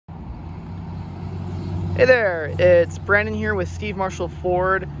Hey there, it's Brandon here with Steve Marshall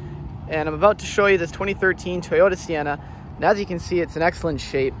Ford, and I'm about to show you this 2013 Toyota Sienna. And as you can see, it's in excellent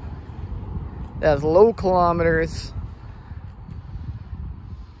shape. It has low kilometers.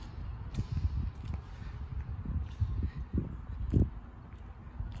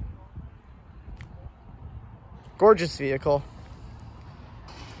 Gorgeous vehicle.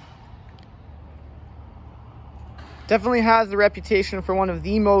 Definitely has the reputation for one of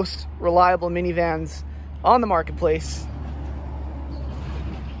the most reliable minivans on the marketplace.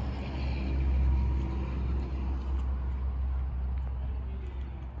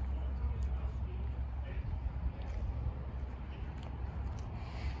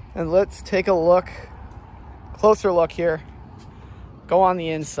 And let's take a closer look here. Go on the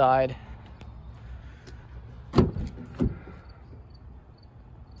inside. You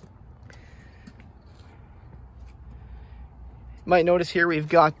might notice here we've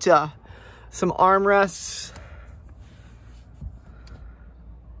got some armrests,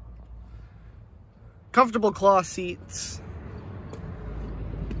 comfortable cloth seats.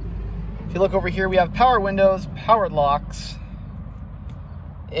 If you look over here, we have power windows, powered locks,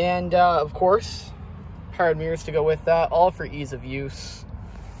 and of course, powered mirrors to go with that, all for ease of use.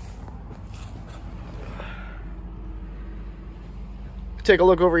 Take a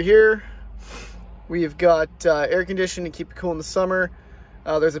look over here. We've got air conditioning to keep it cool in the summer.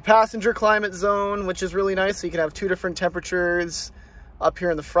 There's a passenger climate zone, which is really nice. So you can have two different temperatures up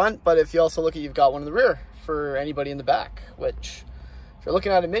here in the front. But if you also look at, you've got one in the rear for anybody in the back, which if you're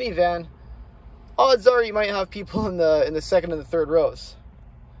looking at a minivan, odds are you might have people in the second and the third rows.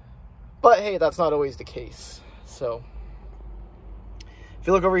 But hey, that's not always the case. So if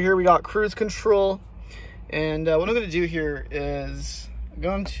you look over here, we got cruise control. And what I'm going to do here is I'm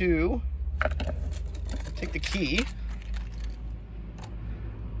going to take the key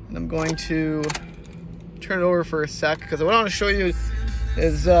and I'm going to turn it over for a sec because what I want to show you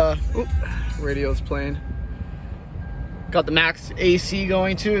is radio's playing. Got the max AC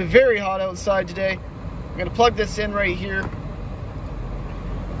going too. Very hot outside today. I'm gonna plug this in right here.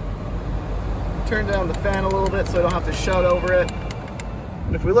 Turn down the fan a little bit so I don't have to shout over it.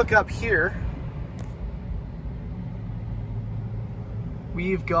 And if we look up here,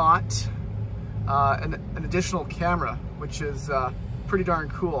 we've got an additional camera, which is pretty darn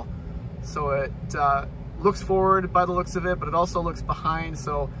cool. So it looks forward by the looks of it, but it also looks behind.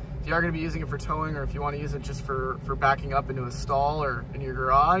 So if you are going to be using it for towing, or if you want to use it just for backing up into a stall or in your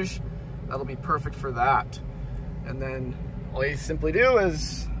garage, that'll be perfect for that. And then all you simply do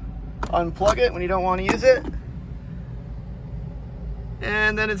is unplug it when you don't want to use it,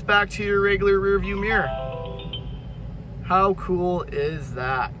 and then it's back to your regular rear view mirror. How cool is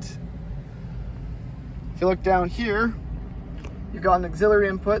that? If you look down here, you've got an auxiliary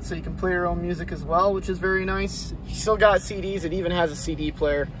input, so you can play your own music as well, which is very nice. If you still got CDs, it even has a CD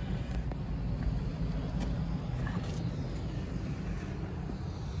player.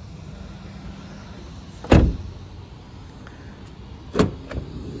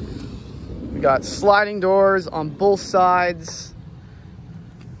 We got sliding doors on both sides.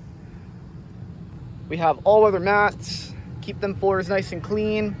 We have all-weather mats, keep them floors nice and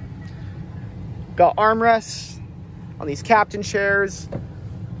clean. Got armrests on these captain chairs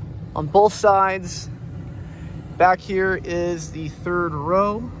on both sides. Back here is the third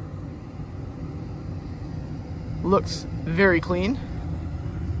row. Looks very clean.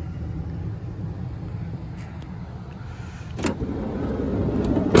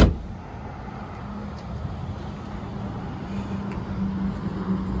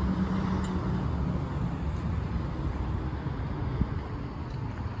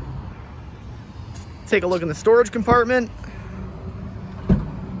 Take a look in the storage compartment.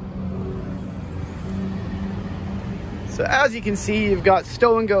 So as you can see, you've got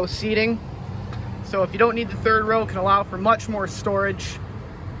stow and go seating. So if you don't need the third row, it can allow for much more storage.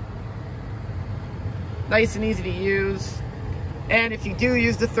 Nice and easy to use. And if you do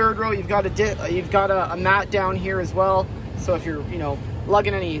use the third row, you've got a mat down here as well. So if you're,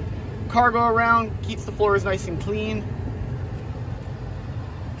 lugging any cargo around, keeps the floors nice and clean.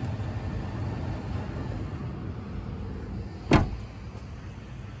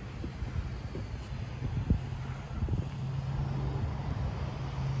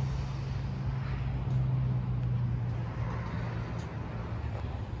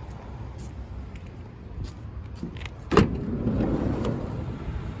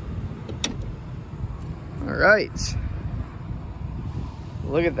 All right,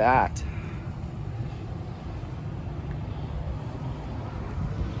 look at that.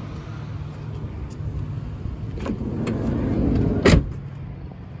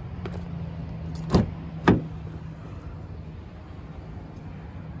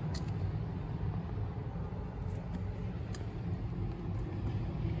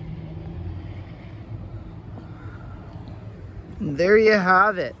 There you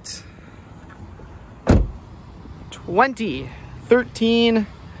have it. 2013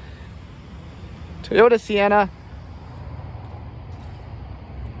 Toyota Sienna.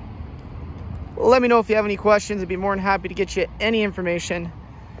 Let me know if you have any questions. I'd be more than happy to get you any information.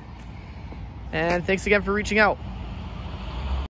 And thanks again for reaching out.